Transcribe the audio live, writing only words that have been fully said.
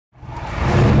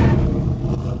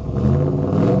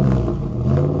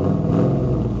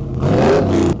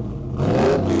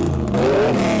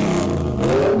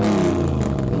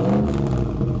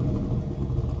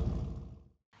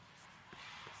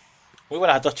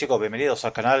Buenas a todos, chicos, bienvenidos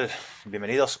al canal,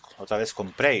 bienvenidos otra vez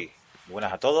con Prey.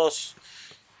 Buenas a todos,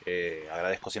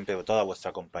 agradezco siempre toda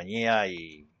vuestra compañía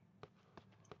y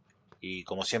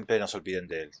como siempre no se olviden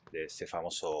de este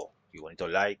famoso y bonito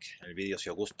like en el vídeo si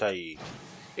os gusta y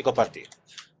compartir.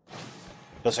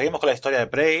 Proseguimos con la historia de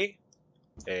Prey.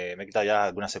 Me he quitado ya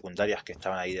algunas secundarias que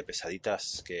estaban ahí de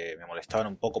pesaditas, que me molestaban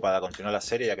un poco para continuar la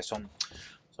serie, ya que son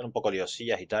un poco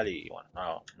liosillas y tal, y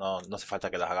bueno, no hace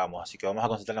falta que las hagamos, así que vamos a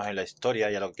concentrarnos en la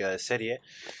historia y a lo que queda de serie.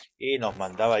 Y nos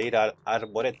mandaba a ir al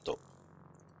arboreto.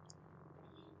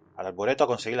 Al arboreto a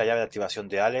conseguir la llave de activación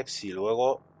de Alex y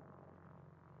luego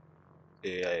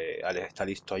Alex está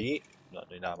listo allí, no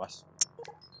hay nada más.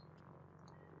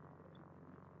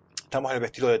 Estamos en el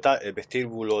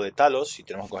vestíbulo de Talos y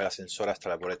tenemos que coger el ascensor hasta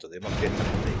el arboreto. Tenemos que ir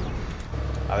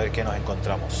a ver qué nos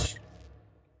encontramos.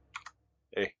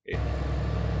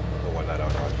 Voy a guardar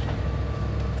ahora, ¿vale?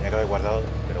 Tenía que haber guardado,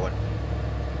 pero bueno.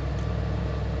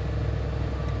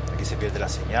 Aquí se pierde la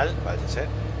señal, parece ser.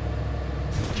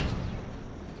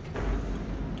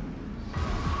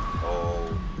 Oh.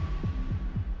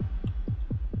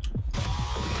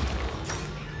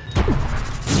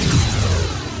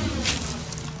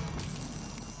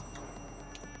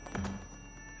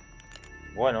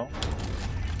 Bueno.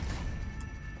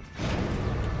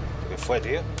 ¿Qué fue,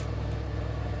 tío?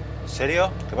 ¿En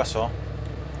serio? ¿Qué pasó?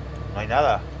 No hay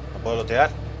nada. ¿No puedo lotear?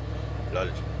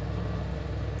 LOL.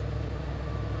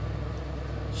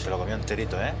 Se lo comió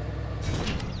enterito, ¿eh?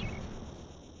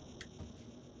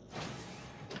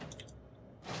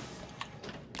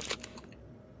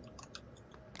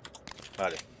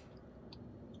 Vale.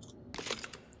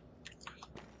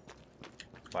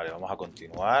 Vale, vamos a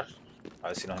continuar. A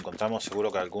ver si nos encontramos.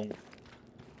 Seguro que algún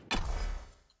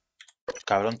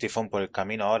cabrón tifón por el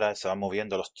camino ahora. Se van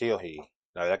moviendo los tíos y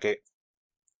la verdad que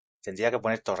tendría que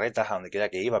poner torretas a donde quiera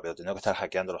que iba, pero tendría que estar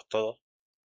hackeándolos todos.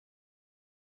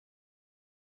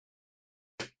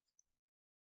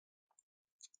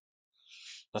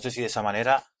 No sé si de esa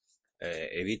manera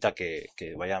evita que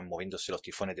vayan moviéndose los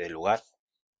tifones del lugar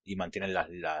y mantienen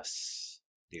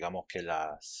digamos que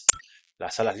las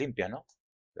salas limpias, ¿no?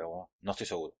 Pero bueno, no estoy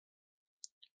seguro.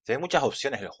 Tiene muchas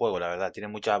opciones el juego, la verdad. Tiene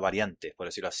muchas variantes, por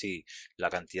decirlo así. La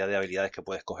cantidad de habilidades que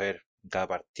puedes coger en cada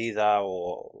partida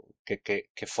o qué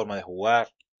forma de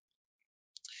jugar.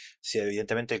 Si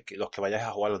evidentemente los que vayáis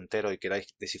a jugarlo entero y queráis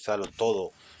descifrarlo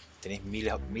todo, tenéis mil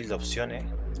de opciones.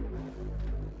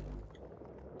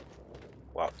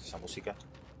 Wow, esa música.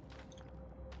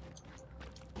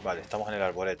 Vale, estamos en el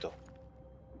arboreto.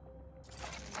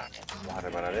 Vamos a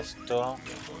reparar esto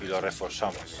y lo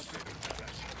reforzamos.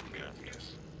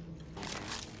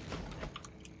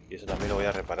 Y eso también lo voy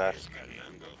a reparar.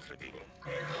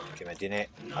 Que me tiene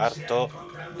harto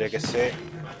de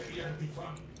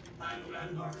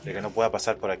que no pueda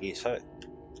pasar por aquí, ¿sabes?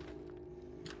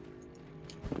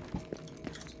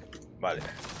 Vale.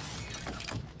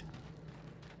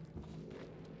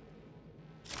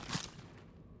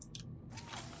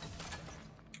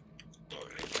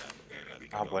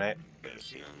 Vamos a poner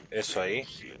eso ahí.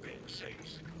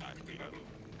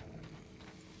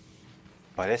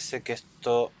 Parece que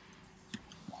esto...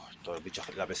 todos los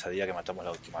bichos, la pesadilla que matamos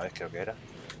la última vez creo que era.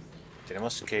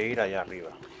 Tenemos que ir allá arriba.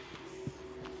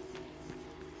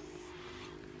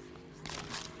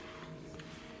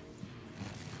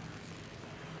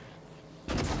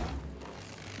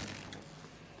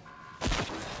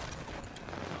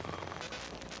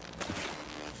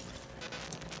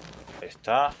 Ahí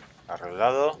está,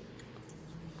 arreglado.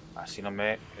 Así no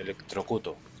me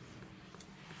electrocuto.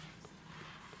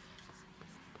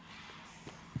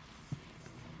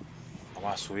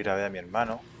 Vamos a subir a ver a mi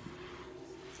hermano.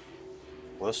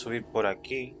 Puedo subir por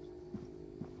aquí.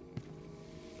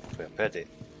 Pero espérate.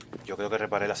 Yo creo que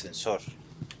reparé el ascensor.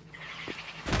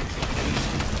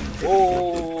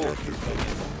 ¡Oh!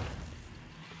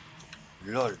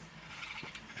 ¡Lol!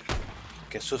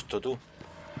 ¡Qué susto, tú!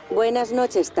 Buenas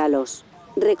noches, Talos.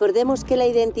 Recordemos que la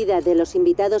identidad de los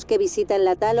invitados que visitan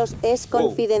la Talos es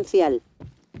confidencial.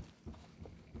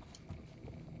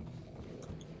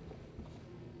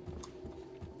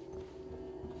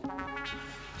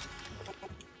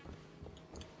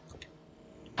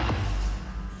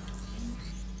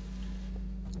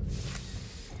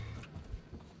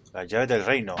 Las llaves del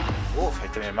reino. Uf, ahí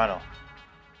está mi hermano.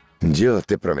 Yo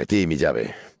te prometí mi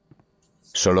llave.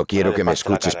 Solo quiero que me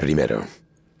escuches primero.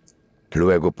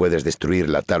 Luego puedes destruir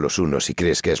la Talos 1 si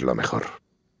crees que es lo mejor.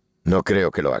 No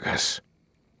creo que lo hagas.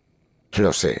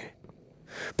 Lo sé.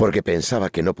 Porque pensaba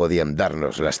que no podían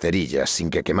darnos las cerillas sin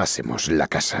que quemásemos la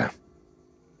casa.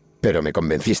 Pero me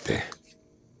convenciste.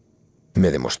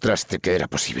 Me demostraste que era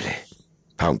posible,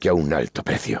 aunque a un alto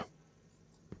precio.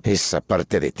 Esa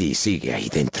parte de ti sigue ahí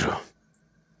dentro.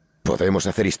 Podemos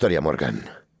hacer historia, Morgan.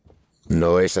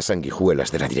 No esas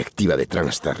sanguijuelas de la directiva de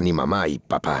Transtar, ni mamá y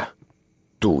papá.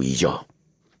 Tú y yo.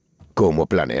 ¿Cómo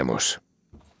planeamos?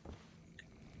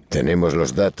 Tenemos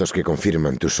los datos que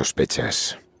confirman tus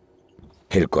sospechas.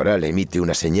 El coral emite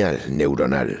una señal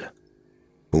neuronal.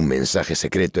 Un mensaje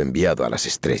secreto enviado a las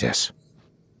estrellas.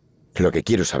 Lo que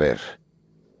quiero saber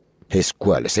es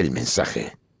cuál es el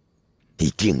mensaje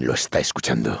y quién lo está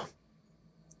escuchando.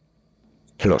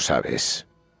 Lo sabes.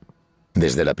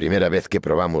 Desde la primera vez que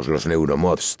probamos los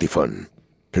neuromods, Tifón,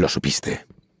 lo supiste.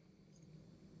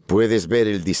 Puedes ver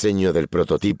el diseño del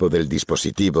prototipo del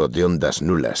dispositivo de ondas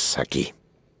nulas aquí.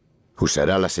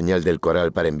 Usará la señal del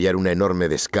coral para enviar una enorme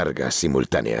descarga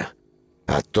simultánea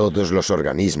a todos los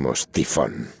organismos,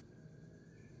 Tifón.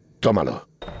 Tómalo.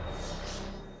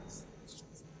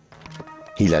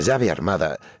 Y la llave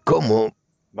armada, ¿cómo?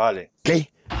 Vale.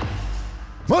 ¿Qué?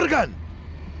 ¡Morgan!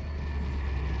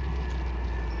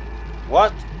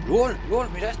 What? LOL,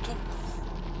 mira esto.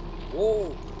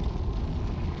 Oh.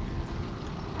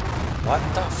 What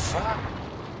the fuck?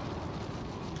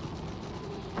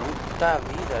 Puta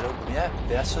vida, loco. Mira,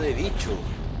 pedazo de bicho.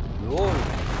 LOL.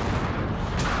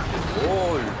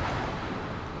 LOL.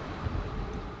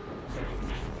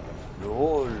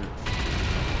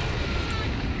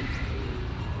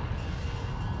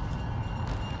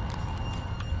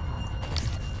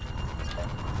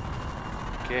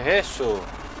 ¿Qué es eso?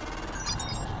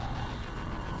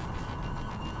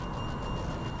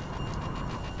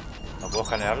 ¿No puedo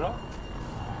escanearlo?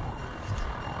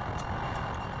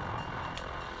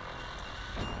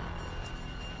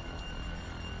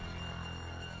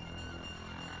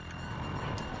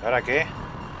 ¿Ahora qué?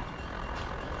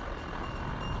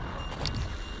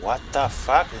 What the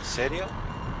fuck, ¿en serio?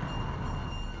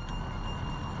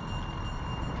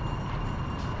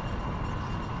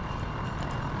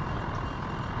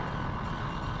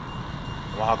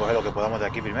 Vamos a coger lo que podamos de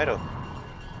aquí primero.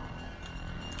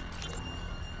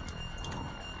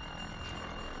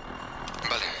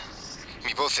 Vale,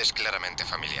 mi voz es claramente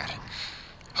familiar,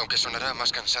 aunque sonará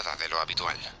más cansada de lo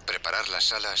habitual. Preparar las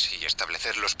salas y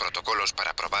establecer los protocolos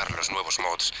para probar los nuevos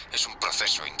mods es un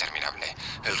proceso interminable.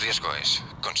 El riesgo es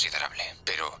considerable,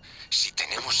 pero si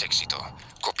tenemos éxito,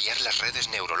 copiar las redes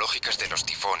neurológicas de los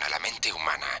tifón a la mente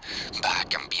humana va a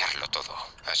cambiarlo todo.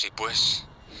 Así pues,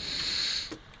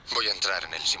 voy a entrar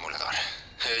en el simulador.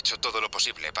 He hecho todo lo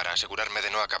posible para asegurarme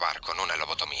de no acabar con una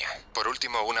lobotomía. Por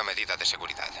último, una medida de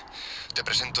seguridad. Te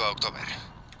presento a October.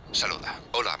 Saluda.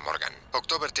 Hola, Morgan.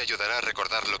 October te ayudará a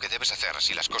recordar lo que debes hacer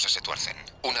si las cosas se tuercen.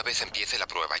 Una vez empiece la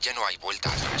prueba, ya no hay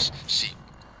vuelta atrás. Sí.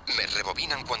 Me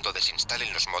rebobinan cuando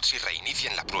desinstalen los mods y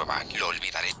reinicien la prueba. Lo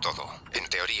olvidaré todo. En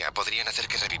teoría, podrían hacer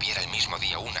que reviviera el mismo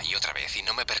día una y otra vez y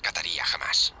no me percataría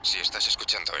jamás. Si estás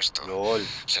escuchando esto, LOL.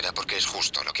 será porque es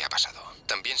justo lo que ha pasado.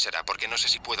 También será porque no sé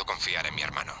si puedo confiar en mi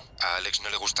hermano. A Alex no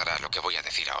le gustará lo que voy a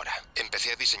decir ahora.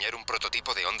 Empecé a diseñar un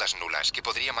prototipo de ondas nulas que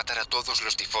podría matar a todos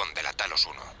los tifón de la Talos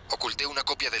 1. Oculté una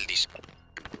copia del disco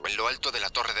en lo alto de la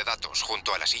torre de datos,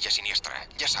 junto a la silla siniestra.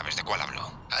 Ya sabes de cuál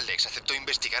hablo. Alex aceptó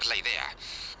investigar la idea,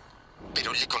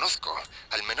 pero le conozco.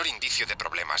 Al menor indicio de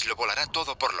problemas, lo volará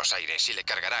todo por los aires y le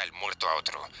cargará el muerto a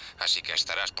otro. Así que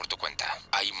estarás por tu cuenta.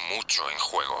 Hay mucho en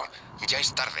juego. Ya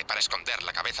es tarde para esconder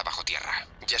la cabeza bajo tierra.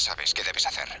 Ya sabes qué debes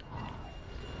hacer.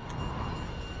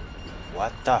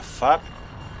 What the fuck?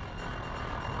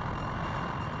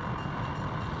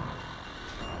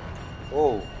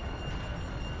 Oh.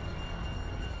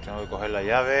 Tengo que coger la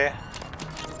llave.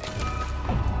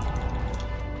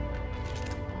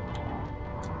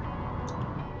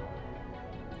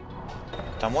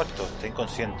 Está muerto, está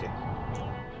inconsciente.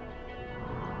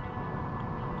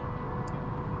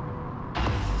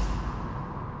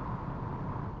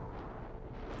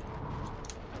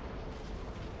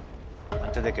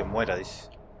 Antes de que muera, dice.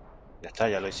 Ya está,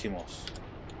 ya lo hicimos.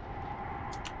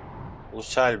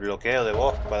 Usa el bloqueo de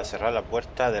voz para cerrar la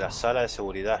puerta de la sala de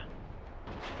seguridad.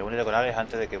 Reúnete con Alex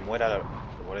antes de que muera el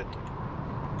boleto.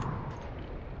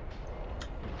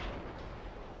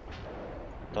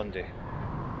 ¿Dónde?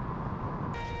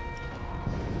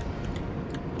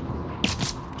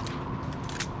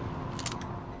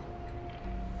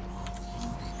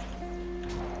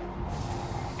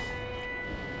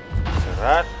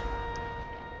 Cerrar.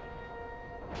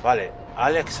 Vale,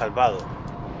 Alex salvado.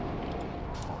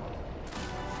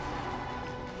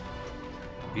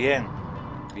 Bien,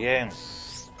 bien.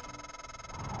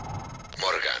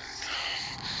 Morgan,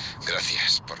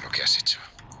 gracias por lo que has hecho.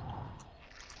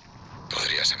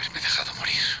 Podrías haberme dejado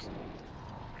morir.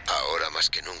 Ahora más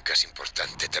que nunca es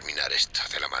importante terminar esto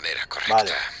de la manera correcta.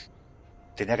 Vale.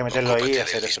 Tenía que meterlo ahí y Ocúpate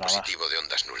hacer del eso nada más. dispositivo de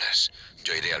ondas nulas.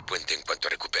 Yo iré al puente en cuanto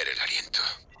recupere el aliento.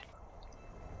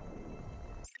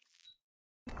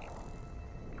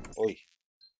 Uy.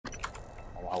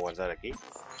 Vamos a guardar aquí.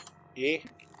 Y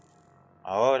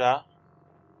ahora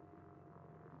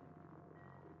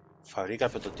fabrica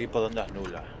el prototipo de ondas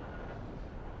nulas.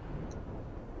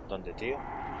 ¿Dónde, tío?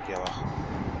 Aquí abajo.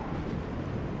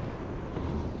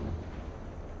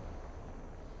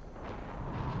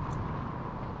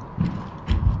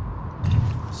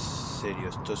 En serio,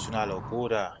 esto es una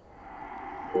locura.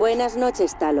 Buenas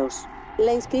noches, Talos.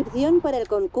 La inscripción para el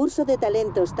concurso de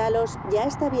talentos Talos ya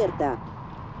está abierta.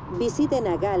 Visiten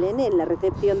a Galen en la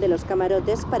recepción de los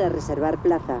camarotes para reservar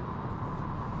plaza.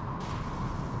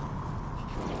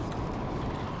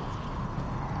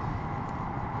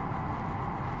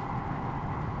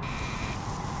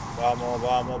 Vamos,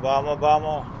 vamos, vamos,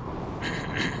 vamos.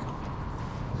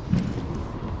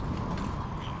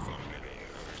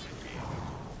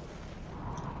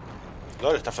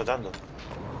 LOL, está flotando.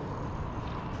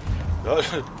 LOL.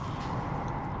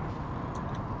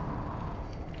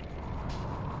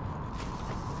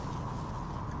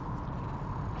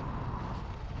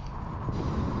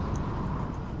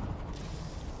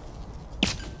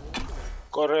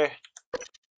 Corre.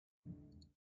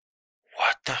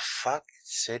 What the fuck? ¿En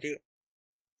serio?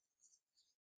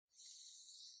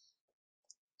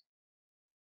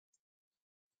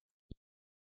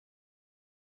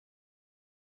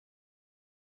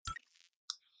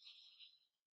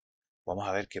 Vamos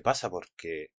a ver qué pasa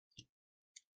porque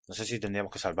no sé si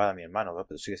tendríamos que salvar a mi hermano, ¿verdad?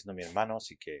 Pero sigue siendo mi hermano,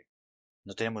 así que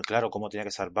no tenía muy claro cómo tenía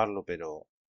que salvarlo, pero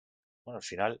bueno, al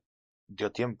final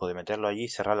dio tiempo de meterlo allí,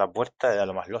 cerrar la puerta, era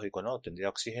lo más lógico, ¿no? Tendría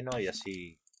oxígeno y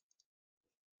así.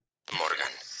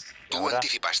 Morgan, tú Ahora,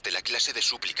 anticipaste la clase de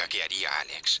súplica que haría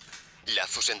Alex.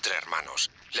 Lazos entre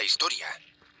hermanos, la historia.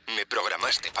 Me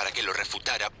programaste para que lo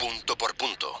refutara punto por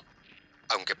punto.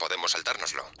 Aunque podemos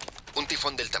saltárnoslo. Un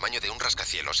tifón del tamaño de un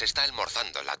rascacielos está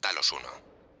almorzando la Talos 1.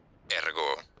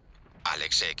 Ergo,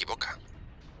 Alex se equivoca.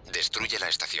 Destruye la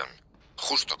estación,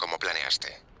 justo como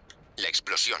planeaste. La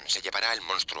explosión se llevará al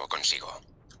monstruo consigo.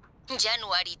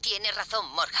 January tiene razón,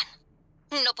 Morgan.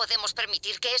 No podemos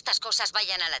permitir que estas cosas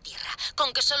vayan a la Tierra.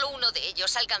 Con que solo uno de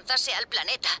ellos alcanzase al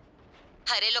planeta,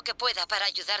 haré lo que pueda para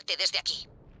ayudarte desde aquí.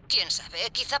 Quién sabe,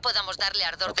 quizá podamos darle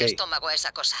ardor de estómago a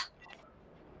esa cosa.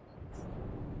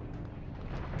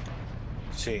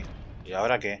 sí. ¿Y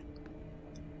ahora qué?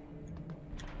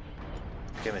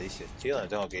 ¿Qué me dices, tío? ¿Dónde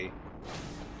tengo que ir?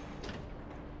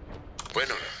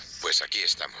 Bueno, pues aquí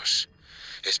estamos.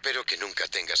 Espero que nunca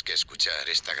tengas que escuchar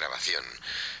esta grabación,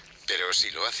 pero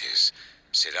si lo haces,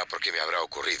 será porque me habrá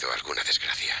ocurrido alguna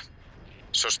desgracia.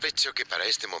 Sospecho que para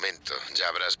este momento ya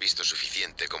habrás visto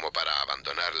suficiente como para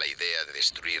abandonar la idea de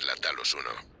destruir la Talos 1.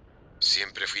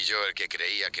 Siempre fui yo el que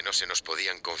creía que no se nos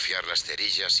podían confiar las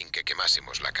cerillas sin que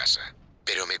quemásemos la casa.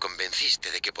 Pero me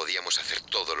convenciste de que podíamos hacer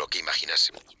todo lo que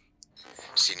imaginásemos,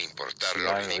 sin importar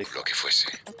lo ridículo que fuese.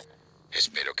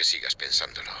 Espero que sigas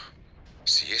pensándolo.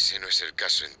 Si ese no es el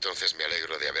caso, entonces me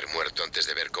alegro de haber muerto antes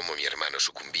de ver cómo mi hermano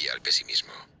sucumbía al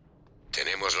pesimismo.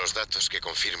 Tenemos los datos que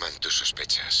confirman tus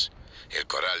sospechas. El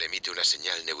coral emite una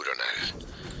señal neuronal.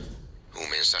 Un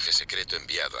mensaje secreto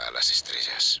enviado a las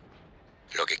estrellas.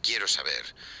 Lo que quiero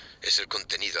saber es el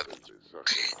contenido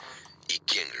y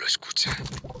quién lo escucha.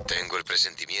 Tengo el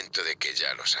presentimiento de que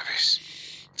ya lo sabes.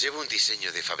 Llevo un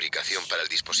diseño de fabricación para el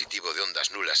dispositivo de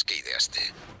ondas nulas que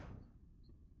ideaste.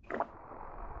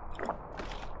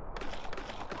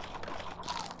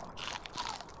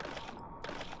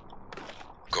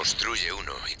 Construye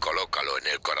uno y colócalo en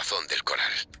el corazón del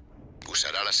coral.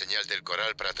 Usará la señal del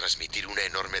coral para transmitir una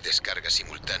enorme descarga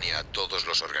simultánea a todos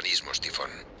los organismos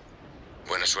tifón.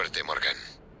 Buena suerte, Morgan.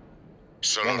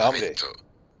 Solo lamento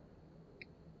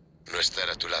no estar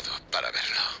a tu lado para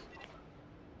verlo.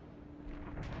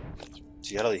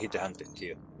 Si ya lo dijiste antes,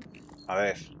 tío. A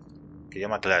ver, que yo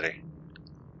me aclare.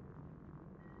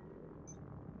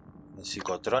 En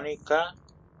psicotrónica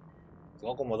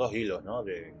tengo como 2 hilos, ¿no?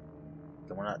 De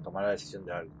tomar la decisión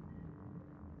de algo.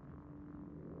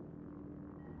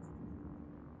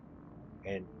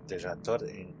 Entre el reactor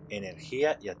en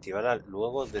energía y activarla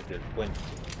luego desde el puente.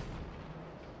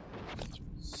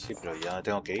 Sí, pero ya no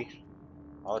tengo que ir.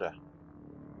 Ahora.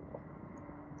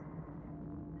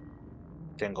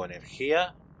 Tengo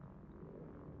energía.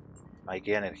 Hay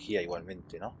que ir a energía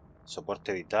igualmente, ¿no?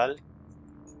 Soporte vital.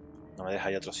 No me deja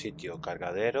ir a otro sitio.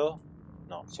 Cargadero.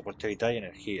 No, soporte vital y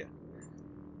energía.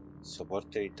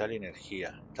 Soporte vital y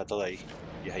energía. Está todo ahí.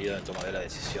 Y es ahí donde tomaré la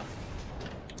decisión.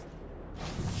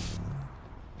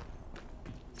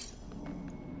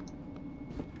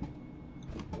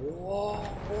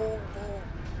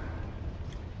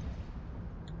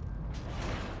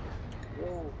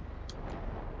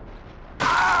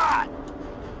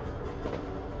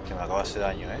 Que me acaba de hacer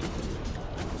daño, ¿eh?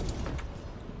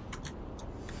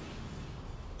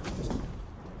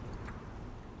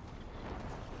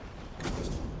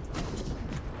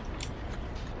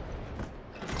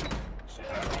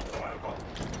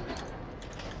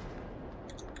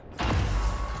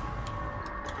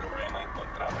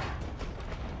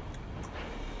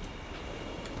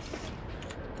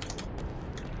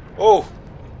 ¡Oh!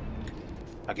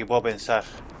 Aquí puedo pensar.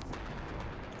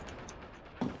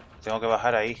 Tengo que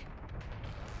bajar ahí.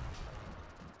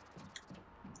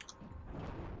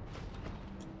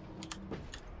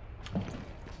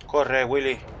 Corre,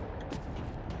 Willy.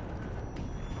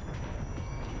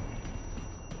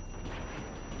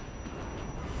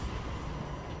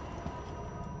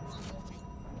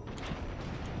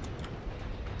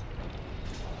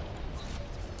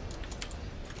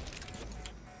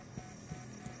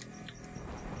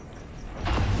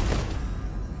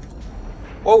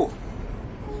 ¡Oh!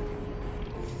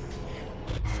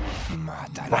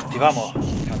 Lo activamos.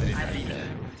 Adrenalina.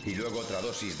 Y luego otra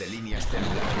dosis de líneas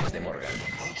celulares de Morgan.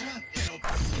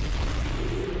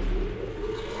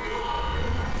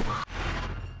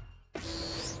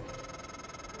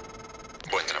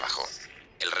 Buen trabajo.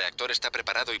 El reactor está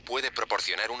preparado y puede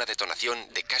proporcionar una detonación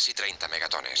de casi 30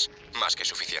 megatones. Más que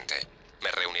suficiente.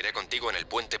 Me reuniré contigo en el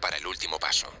puente para el último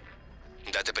paso.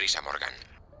 Date prisa, Morgan.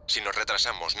 Si nos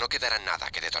retrasamos, no quedará nada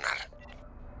que detonar.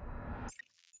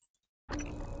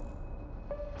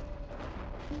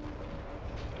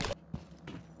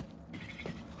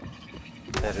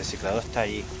 El reciclador está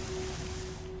allí.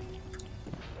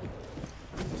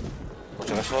 Por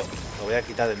si acaso lo voy a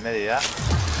quitar del medio ya.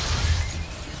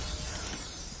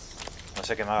 No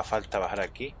sé que me haga falta bajar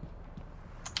aquí.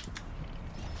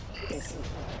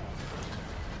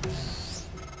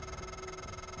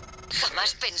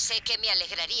 Jamás pensé que me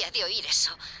alegraría de oír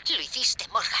eso. Lo hiciste,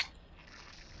 Morgan.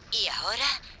 Y ahora,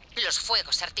 los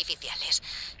fuegos artificiales.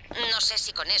 No sé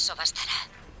si con eso bastará,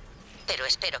 pero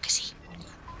espero que sí.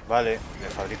 Vale, me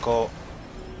fabrico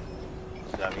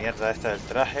la mierda esta del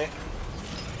traje.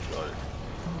 Lol.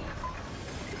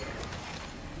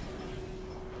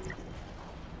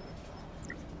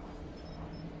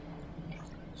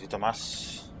 Necesito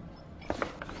más.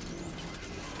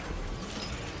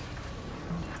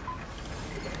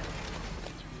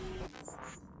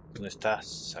 ¿Dónde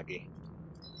estás? Aquí.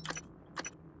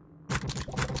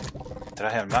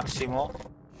 Traje al máximo.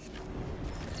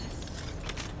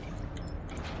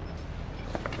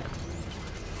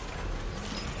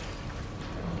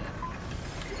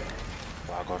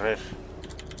 Voy a correr.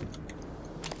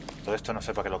 Todo esto no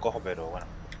sé para qué lo cojo, pero bueno.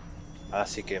 Ahora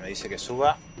sí que me dice que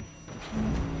suba.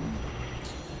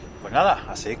 Pues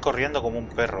nada, a seguir corriendo como un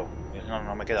perro.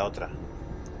 No me queda otra.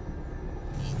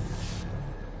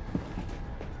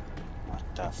 What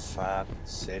the fuck, ¿en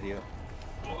serio?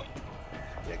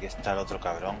 Y aquí está el otro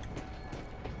cabrón.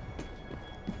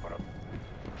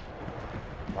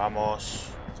 Vamos.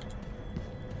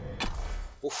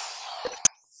 Uf.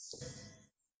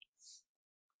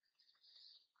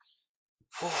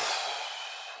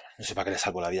 No sé para qué le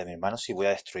salvo la vida a mi hermano si voy a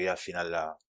destruir al final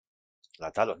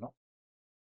la Talos, ¿no?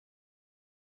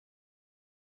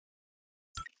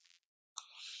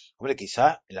 Hombre,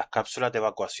 quizás en las cápsulas de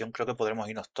evacuación creo que podremos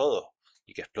irnos todos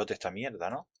y que explote esta mierda,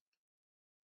 ¿no?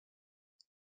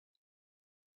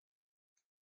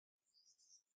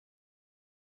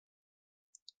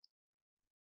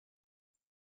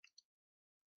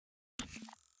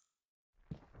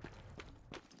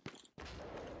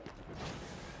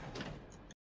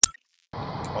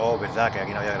 Oh, verdad que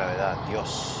aquí no había gravedad.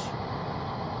 Dios.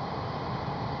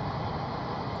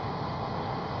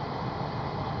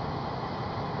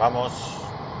 Vamos.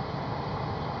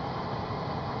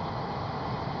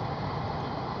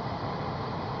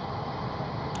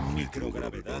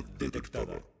 Microgravedad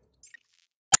detectada.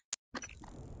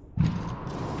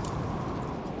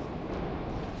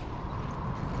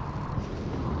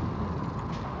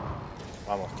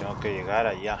 Vamos, tengo que llegar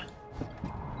allá.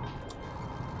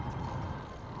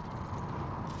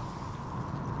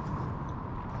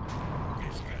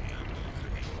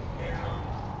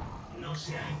 No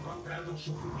se ha encontrado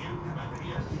suficiente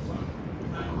batería tifón.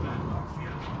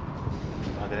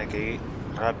 Vamos a tener que ir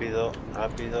rápido,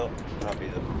 rápido,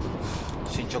 rápido.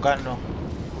 Sin chocarnos.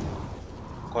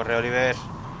 Corre, Oliver.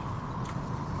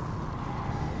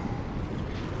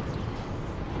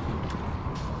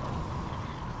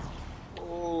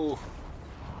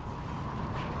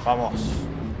 Vamos.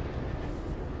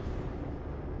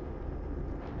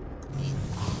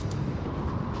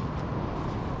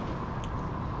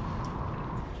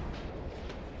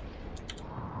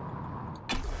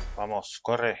 Vamos,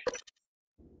 corre.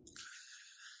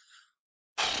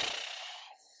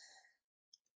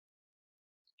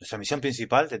 Nuestra misión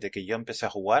principal, desde que yo empecé a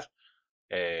jugar,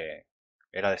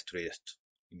 era destruir esto.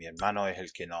 Y mi hermano es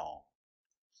el que no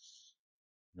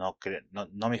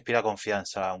me inspira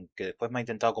confianza, aunque después me ha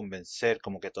intentado convencer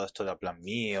como que todo esto era plan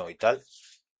mío y tal.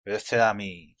 Pero este era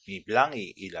mi plan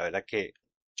y la verdad que,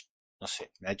 no sé,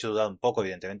 me ha hecho dudar un poco.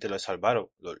 Evidentemente lo he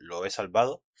salvado, lo he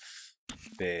salvado,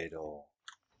 pero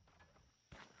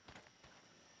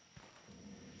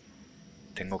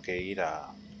tengo que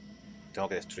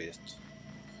destruir esto.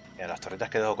 Mira, las torretas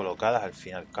que dejo colocadas al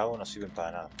fin y al cabo no sirven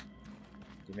para nada.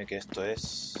 Dime que esto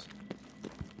es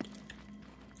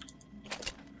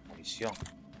munición.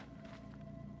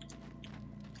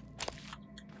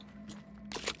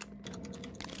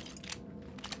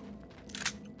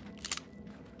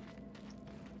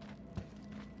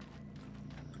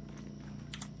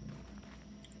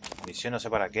 Munición no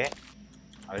sé para qué.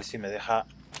 A ver si me deja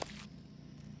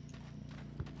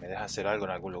hacer algo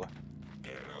en algún lugar.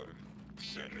 Error.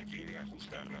 Se requiere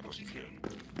ajustar la posición.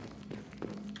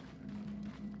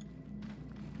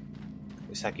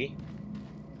 ¿Es aquí?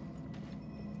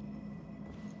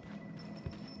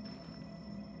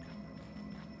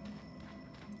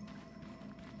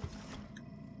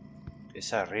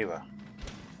 Es arriba.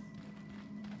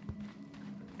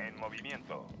 En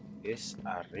movimiento. Es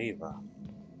arriba.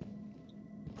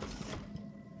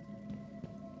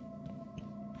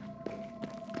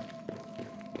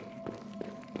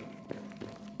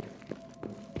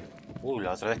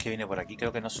 La otra vez que vine por aquí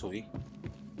creo que no subí.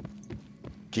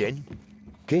 ¿Quién?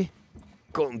 ¿Qué?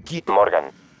 ¿Con quién?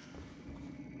 Morgan.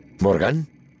 ¿Morgan?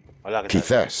 Hola, ¿qué tal?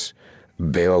 Quizás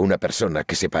veo a una persona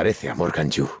que se parece a Morgan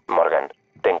Yu. Morgan,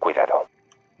 ten cuidado.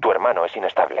 Tu hermano es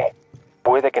inestable.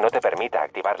 Puede que no te permita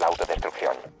activar la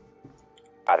autodestrucción.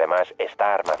 Además,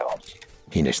 está armado.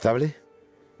 ¿Inestable?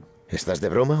 ¿Estás de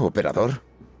broma, operador?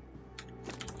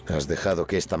 Has dejado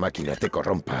que esta máquina te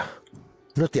corrompa.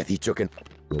 ¿No te ha dicho que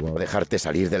no va a dejarte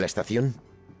salir de la estación?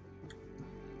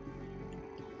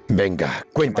 Venga,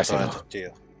 cuéntaselo.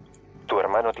 Tu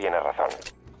hermano tiene razón.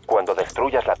 Cuando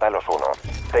destruyas la Talos 1,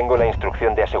 tengo la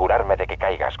instrucción de asegurarme de que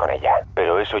caigas con ella.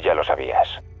 Pero eso ya lo sabías.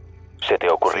 Se te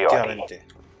ocurrió a ti.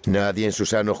 Nadie en su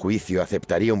sano juicio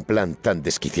aceptaría un plan tan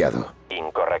desquiciado.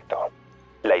 Incorrecto.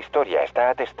 La historia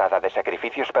está atestada de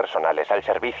sacrificios personales al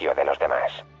servicio de los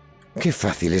demás. Qué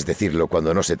fácil es decirlo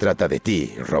cuando no se trata de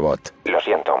ti, robot. Lo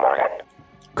siento, Morgan.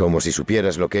 Como si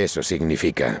supieras lo que eso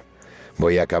significa.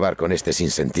 Voy a acabar con este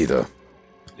sinsentido.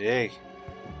 ¡Ey!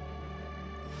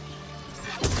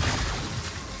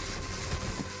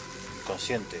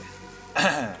 Consciente.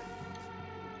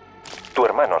 Tu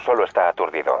hermano solo está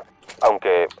aturdido.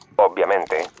 Aunque,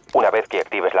 obviamente, una vez que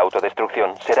actives la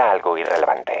autodestrucción, será algo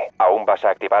irrelevante. Aún vas a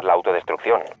activar la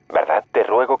autodestrucción, ¿verdad? Te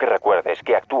ruego que recuerdes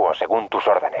que actúo según tus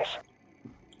órdenes.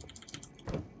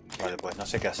 Vale, pues no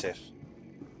sé qué hacer.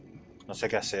 No sé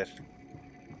qué hacer.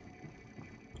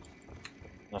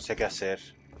 No sé qué hacer.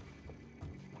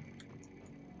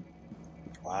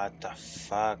 What the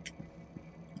fuck.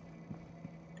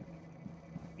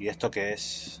 ¿Y esto qué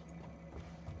es?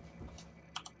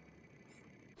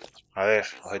 A ver,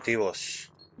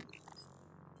 objetivos.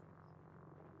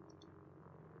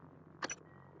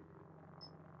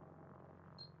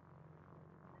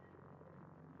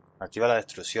 Activa la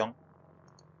destrucción.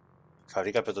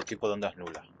 Fabrica el prototipo de ondas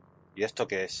nulas. ¿Y esto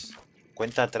qué es?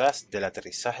 Cuenta atrás del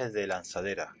aterrizaje de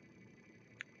lanzadera.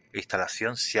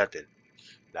 Instalación Seattle.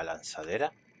 ¿La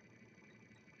lanzadera?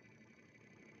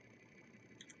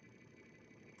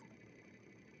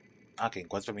 Ah, que en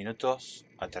 4 minutos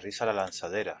aterriza la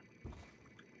lanzadera.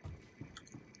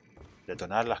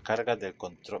 Detonar las cargas del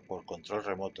por control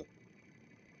remoto.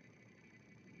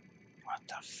 What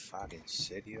the fuck, ¿en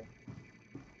serio?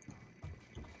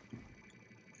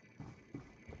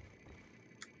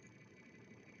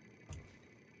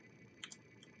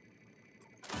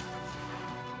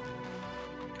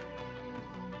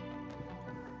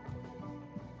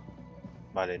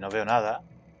 Vale, no veo nada.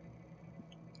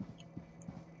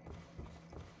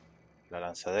 La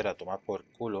lanzadera, tomar por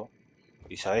culo.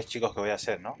 Y sabéis, chicos, qué voy a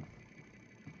hacer, ¿no?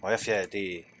 Me voy a fiar de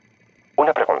ti.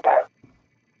 Una pregunta.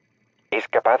 ¿Es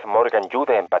capaz Morgan Yu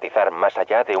de empatizar más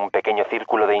allá de un pequeño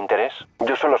círculo de interés?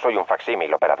 Yo solo soy un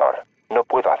facsímil, operador. No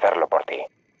puedo hacerlo por ti.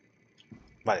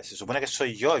 Vale, se supone que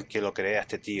soy yo el que lo creé a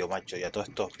este tío, macho, y a todos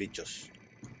estos bichos.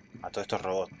 A todos estos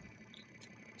robots.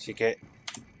 Así que...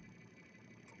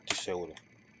 estoy seguro.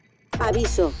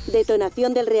 Aviso,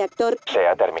 detonación del reactor. Se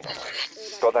ha terminado.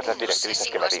 Todas las No sé directrices si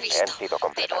que lo me has diste han visto, sido pero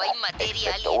completadas, hay materia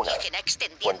excepto una. alienígena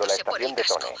Cuando la extendiéndose por el estación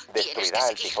casco. detone, Tienes que destruirá el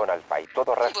seguir. tifón alfa y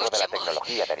todo rastro de la Mucho,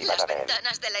 tecnología Las derivada de él.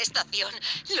 ventanas de la estación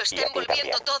lo está Y a ti envolviendo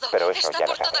también, todo. pero eso Está ya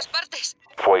lo por todas sabes. partes.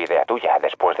 Fue idea tuya,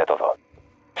 después de todo.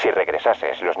 Si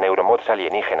regresases, los neuromods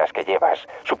alienígenas que llevas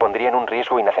supondrían un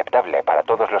riesgo inaceptable para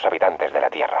todos los habitantes de la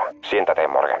Tierra. Siéntate,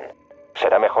 Morgan.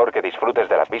 Será mejor que disfrutes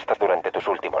de las vistas durante tus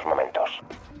últimos momentos.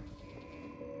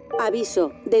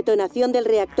 Aviso, detonación del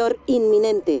reactor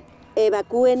inminente.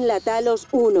 Evacúen la Talos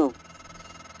 1.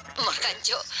 Morgan,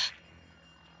 yo...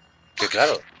 Que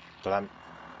claro, toda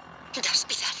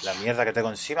Daspidalia. la mierda que tengo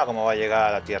encima, ¿cómo va a llegar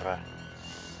a la Tierra?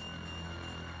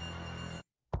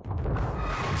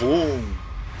 ¡Bum!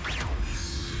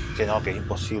 Que no, que es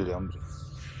imposible, hombre.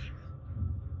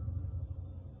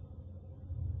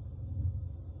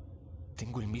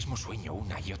 Tengo el mismo sueño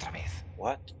una y otra vez.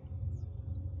 What?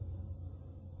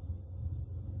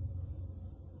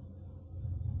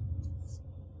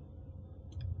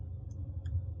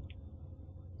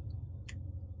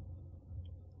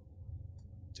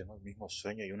 Tengo el mismo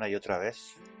sueño y una y otra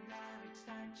vez.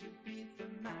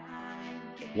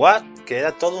 What? ¿Que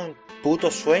era todo un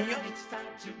puto sueño?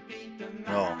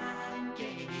 No.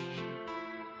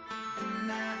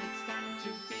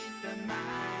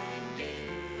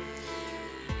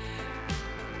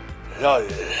 LOL.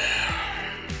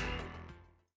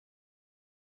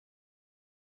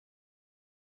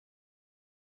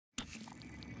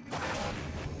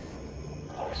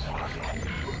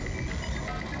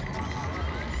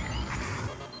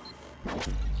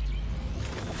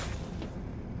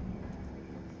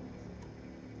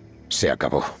 Se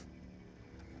acabó.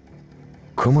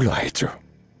 ¿Cómo lo ha hecho?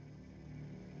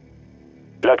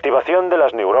 La activación de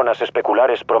las neuronas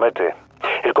especulares promete.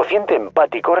 El cociente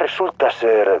empático resulta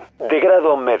ser de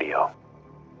grado medio.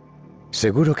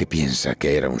 Seguro que piensa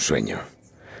que era un sueño,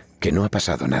 que no ha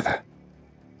pasado nada.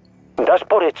 Das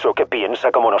por hecho que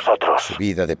piensa como nosotros. Su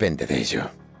vida depende de ello.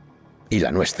 Y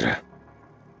la nuestra.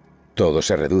 Todo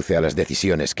se reduce a las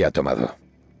decisiones que ha tomado.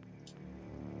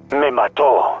 Me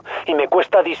mató y me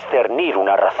cuesta discernir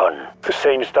una razón.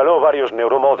 Se instaló varios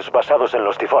neuromods basados en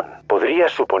los tifón. Podría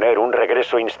suponer un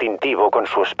regreso instintivo con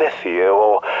su especie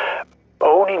o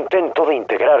un intento de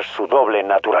integrar su doble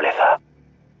naturaleza.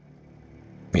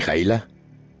 ¿Mijaila?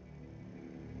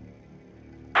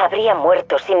 Habría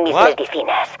muerto sin mis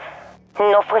medicinas.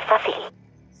 No fue fácil.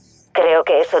 Creo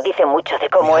que eso dice mucho de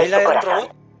cómo es su corazón.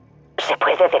 ¿Se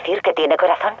puede decir que tiene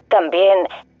corazón? También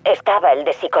estaba el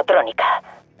de psicotrónica.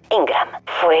 Ingram,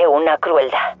 fue una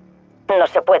crueldad. No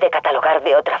se puede catalogar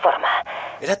de otra forma.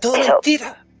 Era todo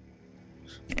mentira.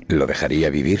 ¿Lo dejaría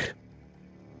vivir?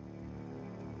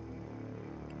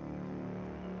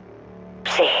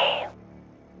 Sí.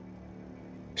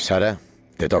 Sara,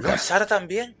 te toca. ¿Sara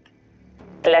también?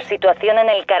 La situación en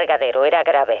el cargadero era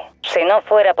grave. Si no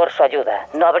fuera por su ayuda,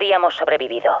 no habríamos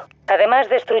sobrevivido. Además,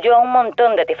 destruyó a un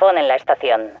montón de tifón en la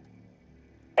estación.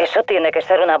 Eso tiene que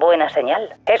ser una buena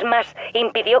señal. Es más,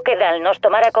 impidió que Dal nos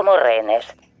tomara como rehenes.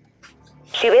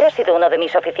 Si hubiera sido uno de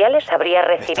mis oficiales, habría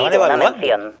recibido una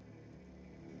mención.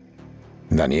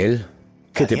 Daniel,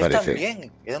 ¿qué te Daniel parece?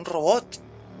 También, era un robot.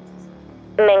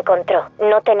 Me encontró.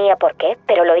 No tenía por qué,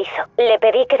 pero lo hizo. Le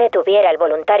pedí que detuviera al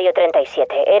voluntario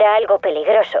 37. Era algo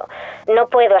peligroso. No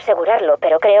puedo asegurarlo,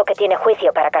 pero creo que tiene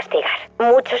juicio para castigar.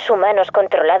 Muchos humanos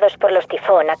controlados por los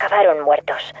tifón acabaron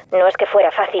muertos. No es que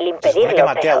fuera fácil impedirlo, que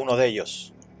maté pero a uno de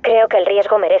ellos. creo que el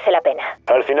riesgo merece la pena.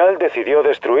 Al final decidió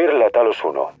destruir la Talos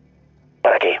 1.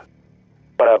 ¿Para qué?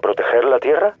 ¿Para proteger la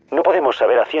Tierra? No podemos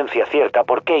saber a ciencia cierta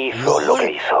por qué hizo lo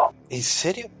que hizo. ¿En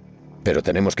serio? Pero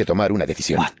tenemos que tomar una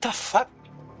decisión. What the fuck?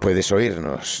 Puedes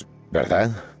oírnos, ¿verdad?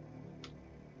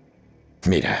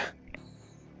 Mira,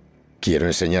 quiero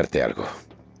enseñarte algo.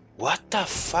 What the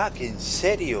fuck, ¿en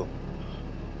serio?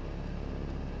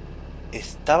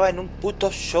 Estaba en un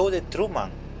puto show de Truman.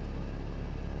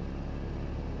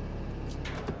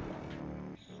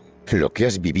 Lo que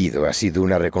has vivido ha sido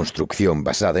una reconstrucción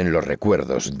basada en los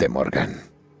recuerdos de Morgan.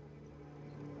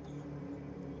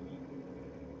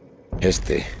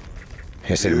 Este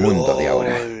es el mundo de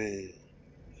ahora.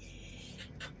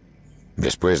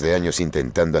 Después de años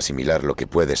intentando asimilar lo que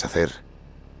puedes hacer,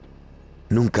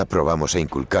 nunca probamos a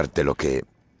inculcarte lo que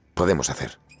podemos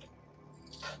hacer.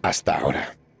 Hasta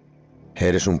ahora.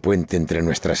 Eres un puente entre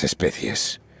nuestras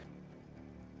especies.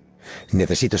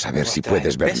 Necesito saber si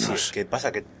puedes vernos. ¿Qué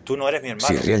pasa? Que tú no eres mi hermano.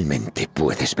 Si realmente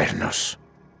puedes vernos.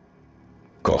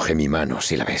 Coge mi mano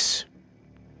si la ves.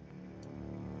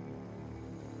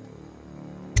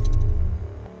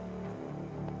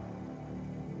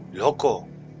 Loco.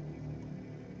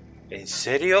 ¿En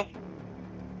serio?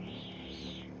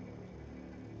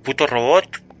 Puto robot.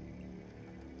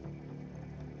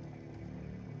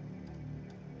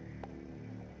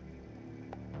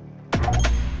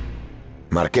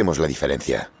 Marquemos la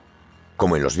diferencia,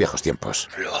 como en los viejos tiempos.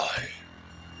 LOL.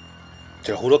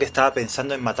 Te lo juro que estaba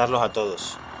pensando en matarlos a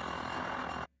todos.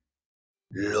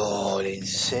 LOL, ¿en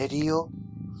serio?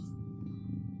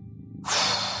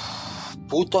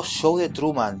 Puto show de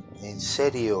Truman, en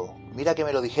serio. Mira que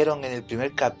me lo dijeron en el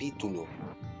primer capítulo.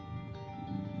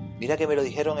 Mira que me lo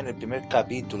dijeron en el primer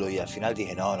capítulo y al final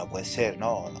dije, no, no puede ser,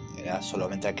 no, era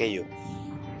solamente aquello.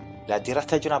 La Tierra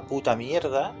está hecha una puta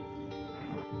mierda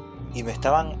y me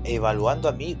estaban evaluando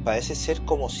a mí. Parece ser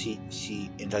como si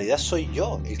en realidad soy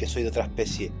yo el que soy de otra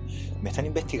especie. Me están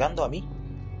investigando a mí.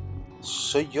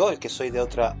 Soy yo el que soy de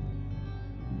otra...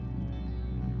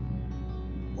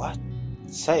 What?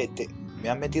 ¿Sabes? Me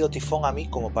han metido tifón a mí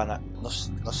como para... No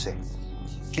sé.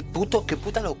 Qué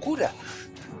puta locura.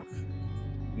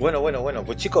 Bueno,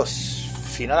 pues chicos,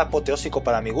 final apoteósico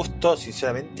para mi gusto,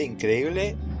 sinceramente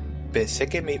increíble. Pensé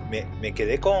que me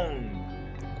quedé con...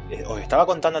 Os estaba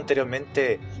contando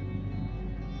anteriormente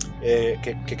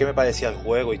que me parecía el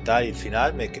juego y tal, y al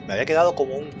final me había quedado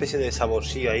como una especie de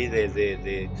saborcillo ahí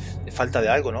de falta de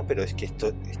algo, ¿no? Pero es que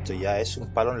esto ya es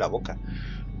un palo en la boca.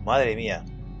 Madre mía.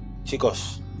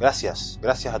 Chicos, gracias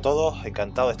a todos,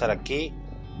 encantado de estar aquí.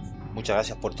 Muchas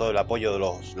gracias por todo el apoyo de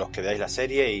los que veáis la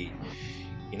serie y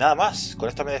nada más, con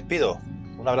esto me despido.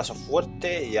 Un abrazo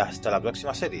fuerte y hasta la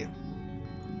próxima serie.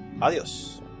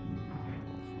 Adiós.